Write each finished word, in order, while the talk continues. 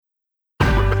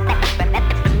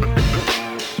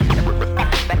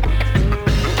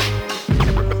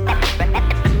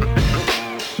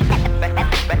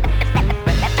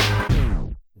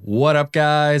What up,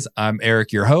 guys? I'm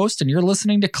Eric, your host, and you're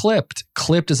listening to Clipped.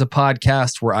 Clipped is a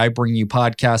podcast where I bring you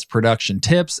podcast production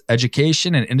tips,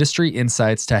 education, and industry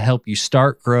insights to help you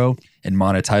start, grow, and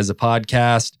monetize a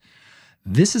podcast.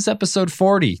 This is episode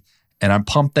 40, and I'm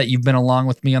pumped that you've been along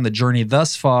with me on the journey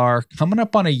thus far. Coming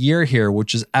up on a year here,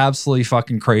 which is absolutely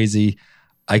fucking crazy.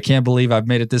 I can't believe I've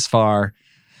made it this far.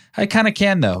 I kind of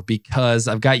can, though, because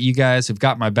I've got you guys who've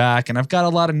got my back, and I've got a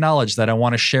lot of knowledge that I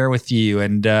want to share with you,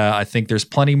 and I think there's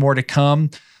plenty more to come,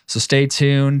 so stay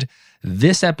tuned.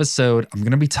 This episode, I'm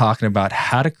going to be talking about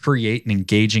how to create an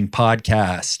engaging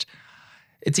podcast.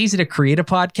 It's easy to create a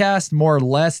podcast, more or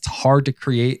less. It's hard to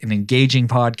create an engaging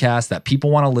podcast that people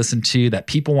want to listen to, that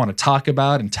people want to talk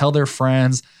about and tell their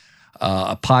friends.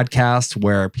 A podcast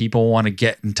where people want to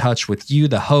get in touch with you,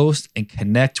 the host, and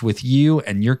connect with you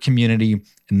and your community.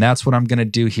 And that's what I'm going to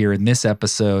do here in this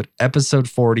episode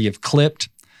 40 of Clipped.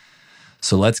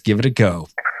 So let's give it a go.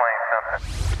 Explain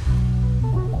something.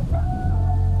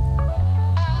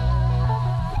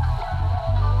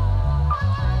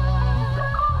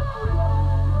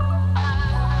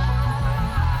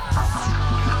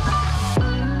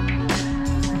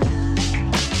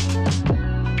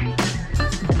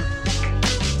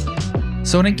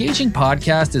 So an engaging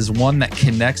podcast is one that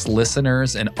connects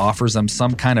listeners and offers them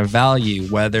some kind of value,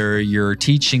 whether you're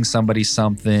teaching somebody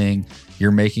something,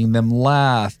 you're making them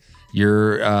laugh,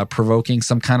 you're provoking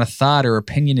some kind of thought or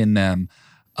opinion in them.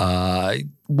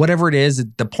 Whatever it is,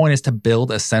 the point is to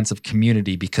build a sense of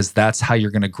community, because that's how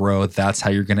you're going to grow, that's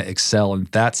how you're going to excel, and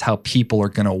that's how people are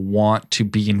going to want to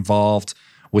be involved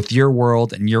with your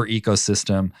world and your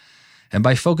ecosystem. And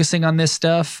by focusing on this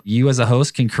stuff, you as a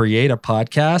host can create a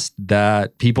podcast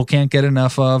that people can't get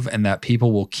enough of and that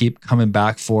people will keep coming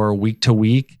back for week to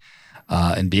week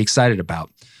and be excited about.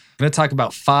 I'm going to talk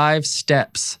about 5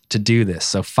 steps to do this.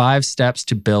 So 5 steps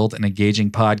to build an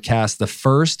engaging podcast. The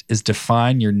first is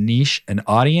define your niche and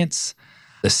audience.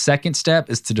 The second step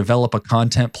is to develop a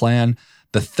content plan.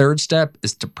 The third step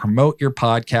is to promote your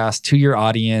podcast to your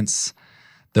audience.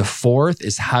 The fourth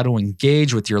is how to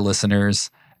engage with your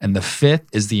listeners. And the fifth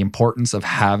is the importance of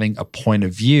having a point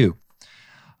of view.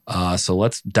 So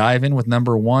let's dive in with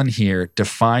number 1 here.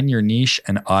 Define your niche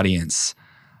and audience.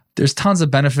 There's tons of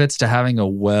benefits to having a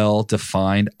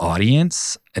well-defined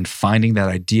audience and finding that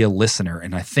ideal listener.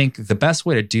 And I think the best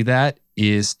way to do that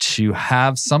is to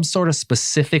have some sort of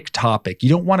specific topic. You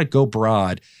don't want to go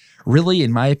broad. Really,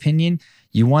 in my opinion,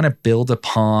 you want to build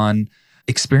upon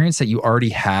experience that you already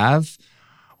have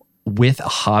with a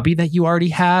hobby that you already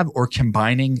have, or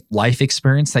combining life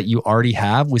experience that you already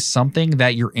have with something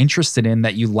that you're interested in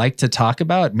that you like to talk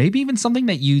about, maybe even something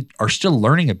that you are still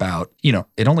learning about. You know,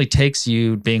 it only takes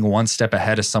you being one step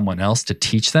ahead of someone else to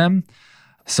teach them.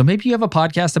 So maybe you have a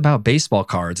podcast about baseball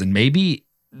cards, and maybe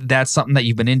that's something that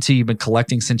you've been into, you've been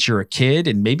collecting since you're a kid,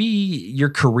 and maybe your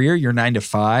career, your 9 to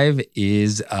 5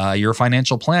 is you're a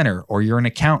financial planner or you're an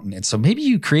accountant. And so maybe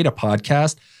you create a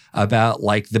podcast about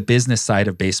like the business side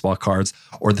of baseball cards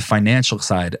or the financial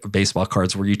side of baseball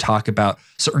cards, where you talk about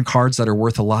certain cards that are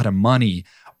worth a lot of money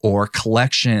or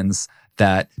collections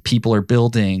that people are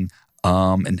building,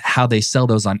 and how they sell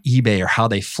those on eBay or how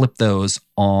they flip those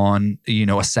on,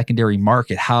 a secondary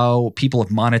market, how people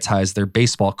have monetized their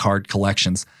baseball card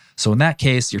collections. So in that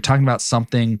case, you're talking about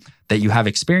something that you have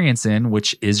experience in,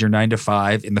 which is your 9 to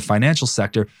 5 in the financial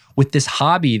sector, with this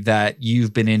hobby that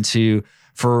you've been into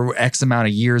for X amount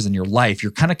of years in your life.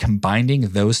 You're kind of combining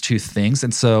those two things.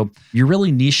 And so you're really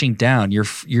niching down.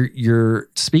 You're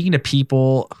speaking to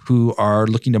people who are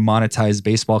looking to monetize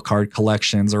baseball card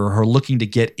collections or are looking to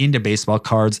get into baseball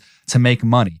cards to make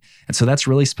money. And so that's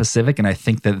really specific. And I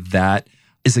think that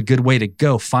is a good way to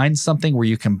go. Find something where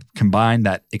you can combine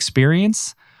that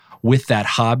experience with that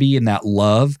hobby and that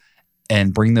love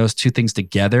and bring those two things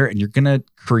together. And you're going to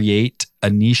create a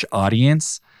niche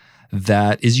audience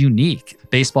that is unique.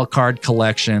 Baseball card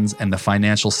collections and the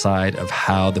financial side of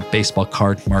how the baseball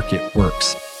card market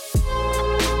works.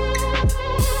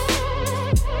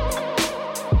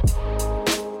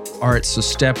 All right, so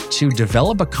step 2,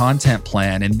 develop a content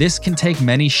plan. And this can take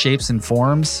many shapes and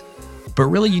forms, but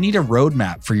really you need a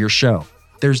roadmap for your show.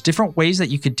 There's different ways that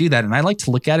you could do that. And I like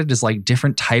to look at it as like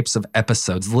different types of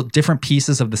episodes, different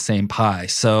pieces of the same pie.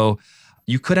 So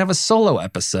you could have a solo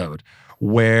episode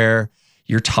where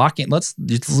you're talking, let's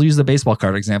use the baseball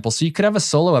card example. So you could have a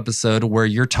solo episode where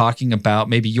you're talking about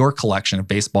maybe your collection of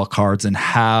baseball cards and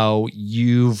how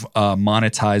you've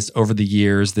monetized over the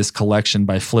years this collection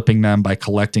by flipping them, by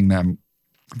collecting them.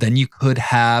 Then you could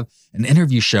have an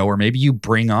interview show, or maybe you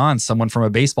bring on someone from a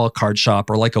baseball card shop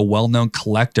or like a well-known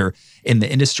collector in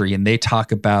the industry, and they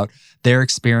talk about their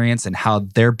experience and how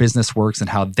their business works and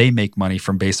how they make money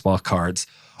from baseball cards.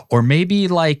 Or maybe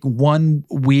like one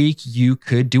week you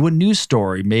could do a news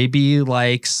story. Maybe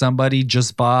like somebody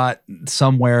just bought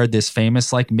somewhere this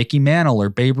famous like Mickey Mantle or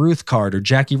Babe Ruth card or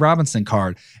Jackie Robinson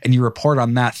card, and you report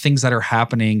on that, things that are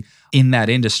happening in that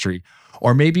industry.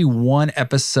 Or maybe one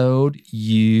episode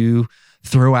you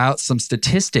throw out some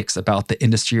statistics about the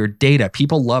industry or data.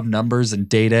 People love numbers and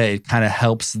data. It kind of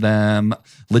helps them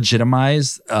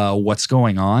legitimize what's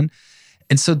going on.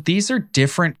 And so these are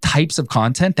different types of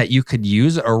content that you could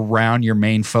use around your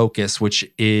main focus, which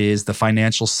is the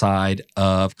financial side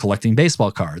of collecting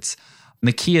baseball cards. And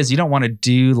the key is you don't want to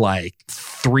do like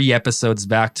 3 episodes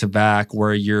back to back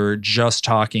where you're just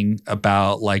talking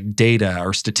about like data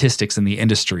or statistics in the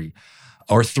industry,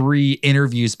 or 3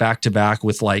 interviews back to back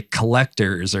with like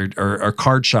collectors or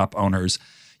card shop owners.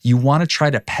 You want to try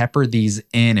to pepper these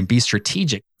in and be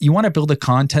strategic. You want to build a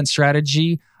content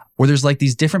strategy where there's like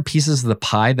these different pieces of the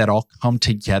pie that all come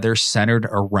together centered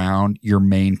around your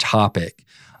main topic.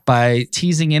 By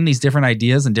teasing in these different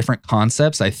ideas and different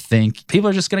concepts, I think people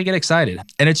are just going to get excited.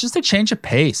 And it's just a change of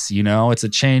pace, you know? It's a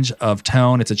change of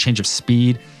tone, it's a change of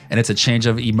speed, and it's a change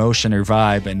of emotion or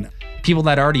vibe. And people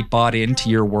that already bought into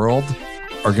your world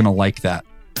are going to like that.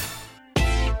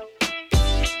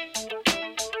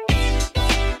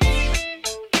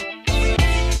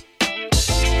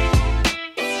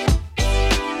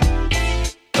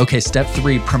 Okay, step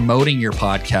 3, promoting your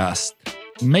podcast.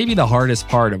 Maybe the hardest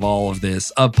part of all of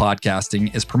this, of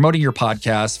podcasting, is promoting your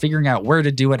podcast, figuring out where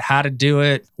to do it, how to do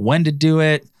it, when to do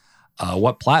it,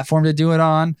 what platform to do it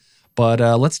on. But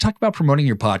let's talk about promoting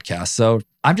your podcast. So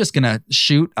I'm just going to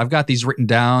shoot. I've got these written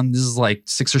down. This is like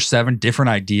 6 or 7 different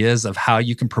ideas of how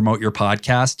you can promote your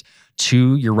podcast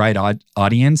to your right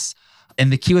audience.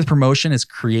 And the key with promotion is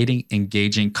creating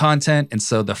engaging content. And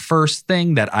so the first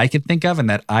thing that I could think of and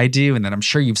that I do, and that I'm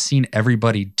sure you've seen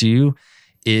everybody do,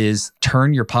 is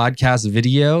turn your podcast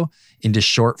video into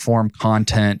short form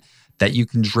content that you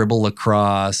can dribble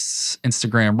across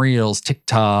Instagram Reels,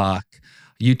 TikTok,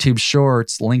 YouTube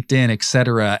Shorts, LinkedIn,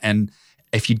 etc. And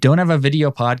if you don't have a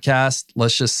video podcast,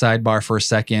 let's just sidebar for a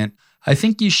second. I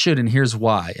think you should, and here's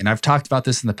why. And I've talked about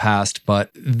this in the past,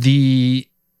 but the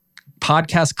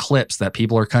podcast clips that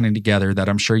people are cutting together that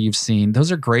I'm sure you've seen,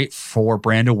 those are great for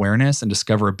brand awareness and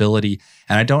discoverability.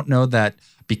 And I don't know that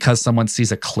because someone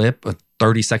sees a clip, a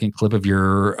 30-second clip of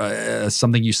your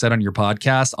something you said on your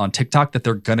podcast on TikTok, that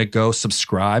they're going to go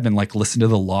subscribe and like listen to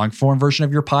the long form version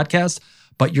of your podcast,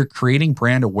 but you're creating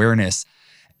brand awareness.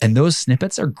 And those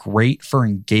snippets are great for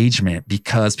engagement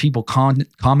because people comment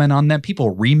on them.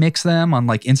 People remix them on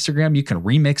like Instagram. You can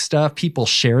remix stuff. People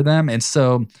share them. And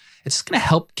so it's going to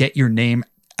help get your name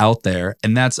out there.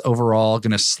 And that's overall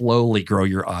going to slowly grow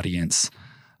your audience.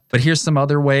 But here's some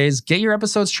other ways. Get your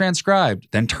episodes transcribed.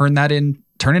 Then turn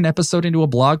an episode into a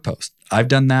blog post. I've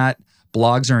done that.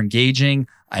 Blogs are engaging.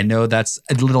 I know that's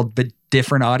a little bit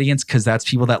different audience because that's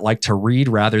people that like to read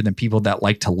rather than people that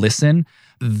like to listen.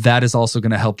 That is also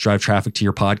going to help drive traffic to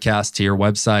your podcast, to your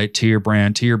website, to your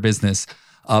brand, to your business.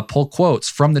 Pull quotes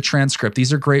from the transcript.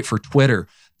 These are great for Twitter.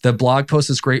 The blog post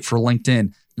is great for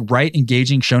LinkedIn. Write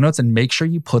engaging show notes and make sure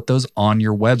you put those on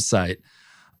your website.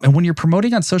 And when you're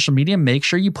promoting on social media, make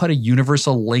sure you put a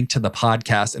universal link to the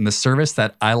podcast. And the service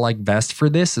that I like best for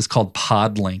this is called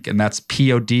Podlink. And that's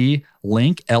POD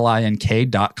link,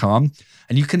 LINK.com.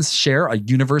 And you can share a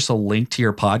universal link to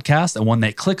your podcast. And when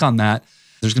they click on that,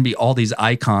 there's going to be all these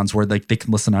icons where they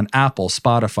can listen on Apple,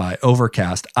 Spotify,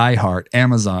 Overcast, iHeart,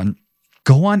 Amazon.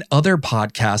 Go on other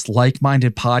podcasts,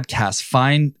 like-minded podcasts.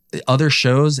 Find other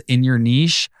shows in your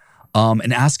niche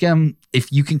and ask them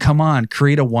if you can come on,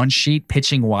 create a one-sheet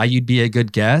pitching why you'd be a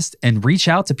good guest and reach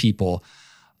out to people.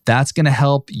 That's going to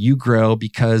help you grow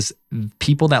because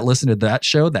people that listen to that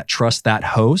show, that trust that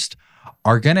host,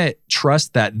 are going to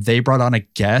trust that they brought on a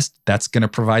guest that's going to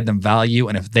provide them value.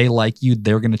 And if they like you,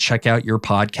 they're going to check out your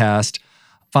podcast.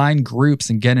 Find groups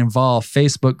and get involved.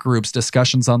 Facebook groups,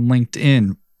 discussions on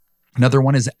LinkedIn. Another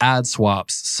one is ad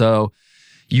swaps. So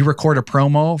you record a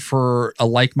promo for a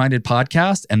like-minded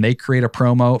podcast and they create a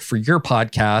promo for your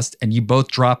podcast and you both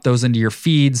drop those into your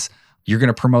feeds. You're going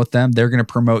to promote them. They're going to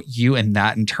promote you. And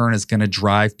that in turn is going to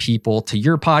drive people to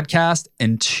your podcast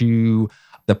and to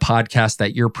the podcast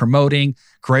that you're promoting.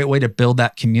 Great way to build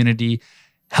that community.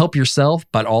 Help yourself,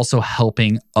 but also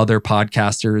helping other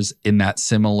podcasters in that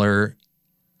similar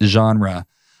genre.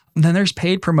 And then there's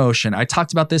paid promotion. I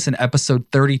talked about this in episode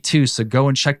 32, so go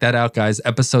and check that out, guys.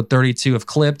 Episode 32 of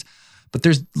Clipped. But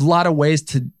there's a lot of ways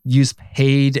to use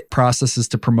paid processes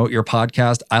to promote your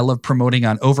podcast. I love promoting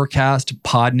on Overcast,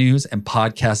 Pod News, and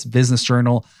Podcast Business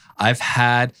Journal. I've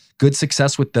had good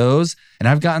success with those, and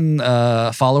I've gotten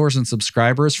followers and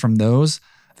subscribers from those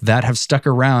that have stuck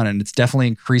around, and it's definitely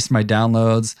increased my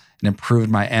downloads and improved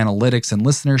my analytics and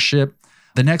listenership.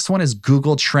 The next one is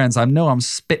Google Trends. I know I'm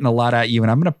spitting a lot at you,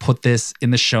 and I'm going to put this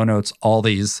in the show notes, all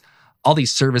these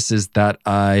services that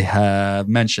I have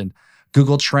mentioned.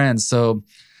 Google Trends. So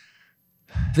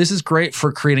this is great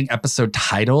for creating episode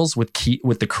titles with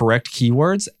the correct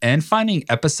keywords and finding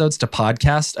episodes to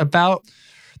podcast about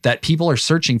that people are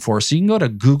searching for. So you can go to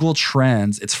Google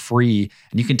Trends, it's free,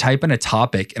 and you can type in a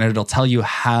topic and it'll tell you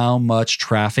how much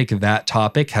traffic that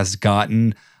topic has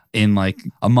gotten in like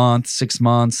a month, 6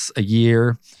 months, a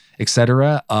year,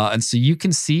 etc. And so you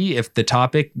can see if the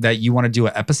topic that you want to do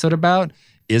an episode about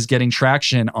is getting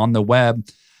traction on the web.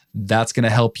 That's going to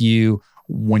help you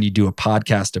when you do a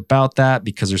podcast about that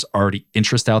because there's already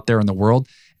interest out there in the world.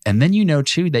 And then you know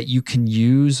too that you can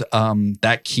use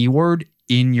that keyword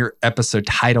in your episode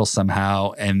title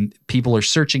somehow, and people are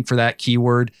searching for that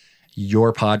keyword.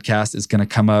 Your podcast is going to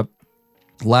come up.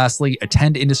 Lastly,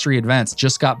 attend industry events.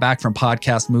 Just got back from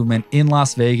Podcast Movement in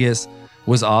Las Vegas.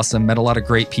 Was awesome. Met a lot of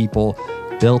great people,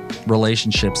 built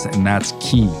relationships, and that's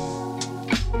key.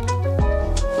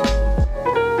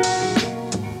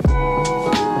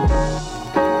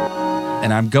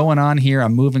 And I'm going on here.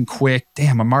 I'm moving quick.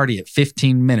 Damn, I'm already at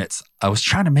 15 minutes. I was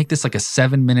trying to make this like a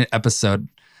 7-minute episode.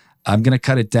 I'm going to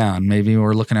cut it down. Maybe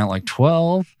we're looking at like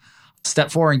 12.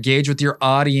 Step 4, engage with your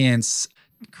audience.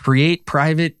 Create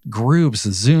private groups,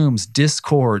 Zooms,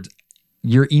 Discord,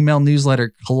 your email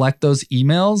newsletter. Collect those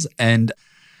emails and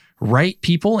write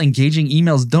people engaging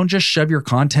emails. Don't just shove your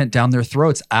content down their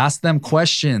throats. Ask them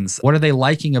questions. What are they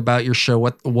liking about your show?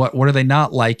 What are they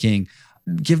not liking?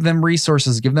 Give them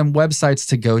resources, give them websites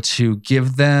to go to,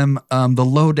 give them the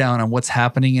lowdown on what's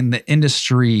happening in the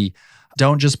industry.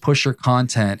 Don't just push your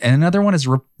content. And another one is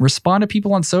respond to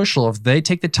people on social. If they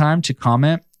take the time to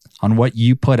comment on what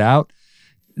you put out,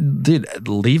 dude,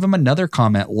 leave them another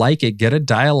comment, like it, get a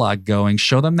dialogue going,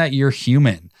 show them that you're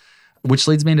human. Which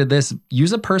leads me into this.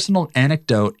 Use a personal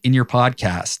anecdote in your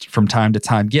podcast from time to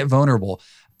time. Get vulnerable.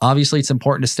 Obviously, it's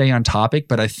important to stay on topic,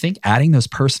 but I think adding those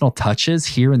personal touches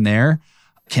here and there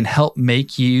can help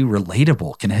make you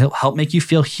relatable, can help make you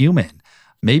feel human.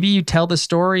 Maybe you tell the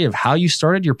story of how you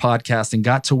started your podcast and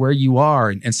got to where you are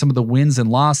and some of the wins and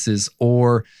losses.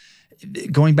 Or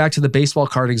going back to the baseball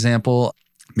card example,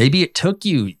 maybe it took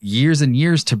you years and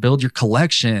years to build your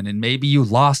collection, and maybe you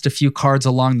lost a few cards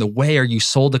along the way, or you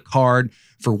sold a card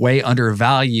for way under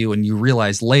value and you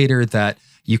realized later that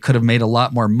you could have made a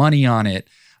lot more money on it.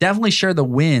 Definitely share the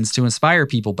wins to inspire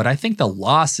people, but I think the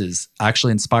losses actually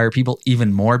inspire people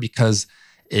even more because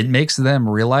it makes them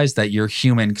realize that you're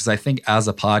human. Because I think as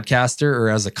a podcaster or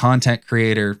as a content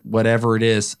creator, whatever it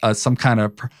is, some kind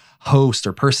of host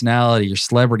or personality or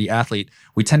celebrity athlete,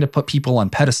 we tend to put people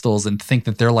on pedestals and think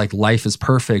that their like life is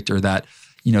perfect, or that,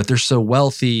 you know, they're so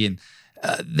wealthy and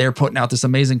they're putting out this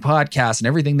amazing podcast and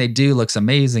everything they do looks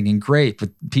amazing and great. But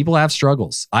people have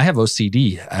struggles. I have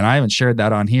OCD, and I haven't shared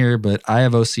that on here, but I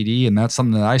have OCD, and that's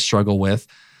something that I struggle with,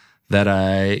 that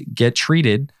I get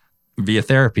treated via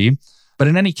therapy. But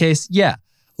in any case, yeah,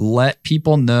 let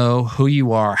people know who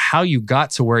you are, how you got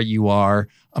to where you are.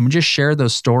 I'm going to just share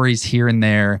those stories here and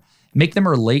there. Make them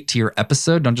relate to your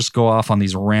episode. Don't just go off on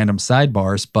these random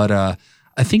sidebars. But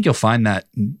I think you'll find that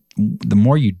the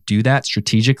more you do that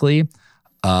strategically,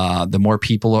 the more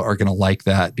people are going to like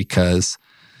that, because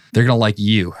they're going to like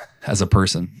you as a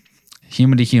person,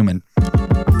 human to human.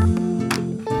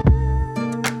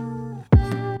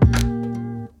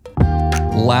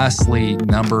 Lastly,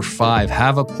 number 5,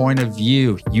 have a point of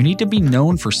view. You need to be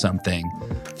known for something.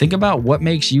 Think about what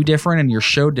makes you different and your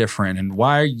show different, and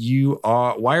why are you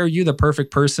the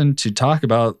perfect person to talk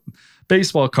about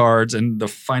baseball cards and the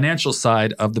financial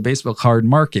side of the baseball card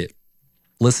market.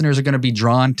 Listeners are going to be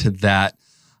drawn to that.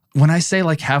 When I say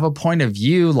like have a point of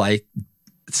view, like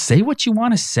say what you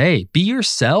want to say. Be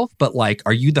yourself, but like,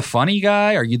 are you the funny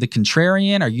guy? Are you the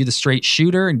contrarian? Are you the straight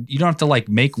shooter? And you don't have to like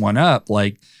make one up.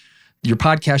 Like, your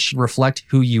podcast should reflect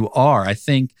who you are. I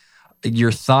think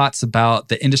your thoughts about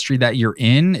the industry that you're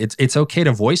in, it's okay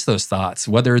to voice those thoughts,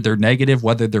 whether they're negative,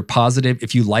 whether they're positive.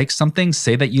 If you like something,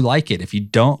 say that you like it. If you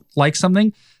don't like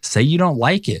something, say you don't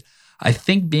like it. I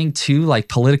think being too like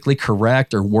politically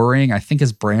correct or worrying, I think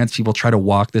as brands, people try to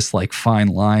walk this like fine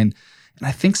line. And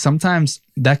I think sometimes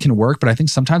that can work, but I think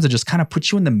sometimes it just kind of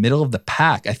puts you in the middle of the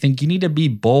pack. I think you need to be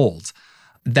bold.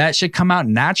 That should come out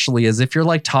naturally, as if you're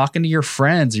like talking to your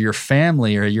friends or your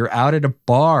family, or you're out at a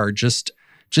bar. Just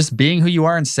just being who you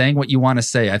are and saying what you want to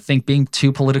say. I think being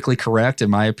too politically correct, in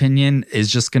my opinion,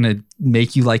 is just going to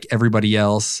make you like everybody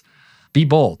else. Be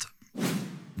bold.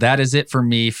 That is it for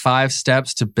me. 5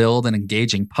 steps to build an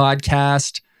engaging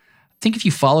podcast. I think if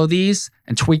you follow these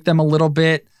and tweak them a little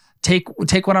bit, take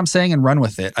what I'm saying and run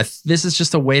with it. This is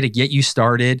just a way to get you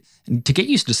started and to get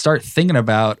you to start thinking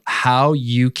about how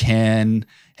you can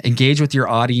engage with your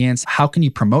audience. How can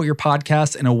you promote your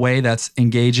podcast in a way that's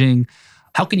engaging?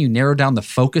 How can you narrow down the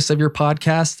focus of your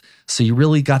podcast so you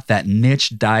really got that niche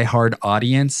diehard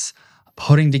audience?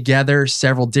 Putting together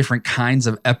several different kinds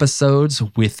of episodes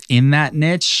within that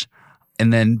niche,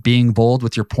 and then being bold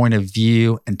with your point of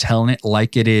view and telling it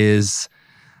like it is.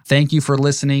 Thank you for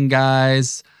listening,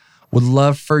 guys. Would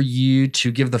love for you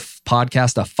to give the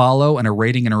podcast a follow and a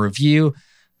rating and a review.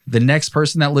 The next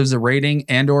person that leaves a rating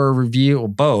and or a review, or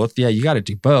both, yeah, you got to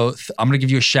do both. I'm going to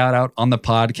give you a shout out on the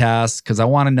podcast because I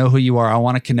want to know who you are. I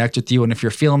want to connect with you. And if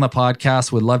you're feeling the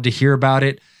podcast, would love to hear about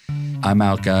it. I'm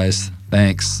out, guys.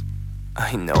 Thanks.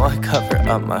 I know I cover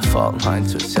up my fault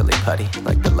lines with silly putty.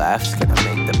 Like the laugh's gonna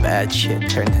make the bad shit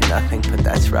turn to nothing, but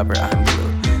that's rubber, I'm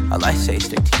glue. All I say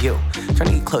stick to you, trying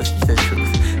to get closer to the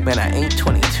truth. Man, I ain't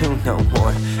 22 no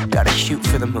more. Gotta shoot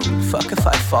for the moon. Fuck if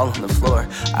I fall on the floor.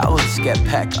 I always get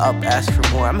back up, ask for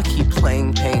more. I'ma keep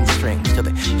playing pain strings till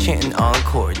they chanting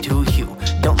encore. Do you?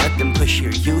 Don't let them push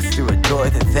your youth through a door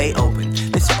that they open.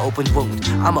 This an open wound.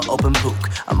 I'm an open book.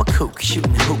 I'm a kook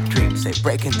shooting hoop dreams. They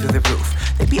breaking through the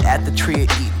roof. They be at the tree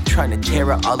of Eden trying to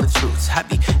tear out all its roots. I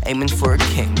be aiming for a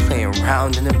king, playing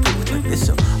around in a booth. Like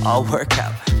this'll all work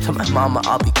out. Tell my mama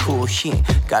I'll be cool. She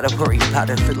ain't gotta worry about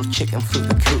her little chicken flew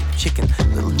the coop. Chicken,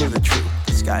 little knew the truth.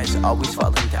 The sky's always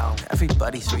falling down.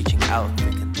 Everybody's reaching out,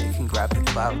 thinking they can grab the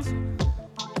clouds.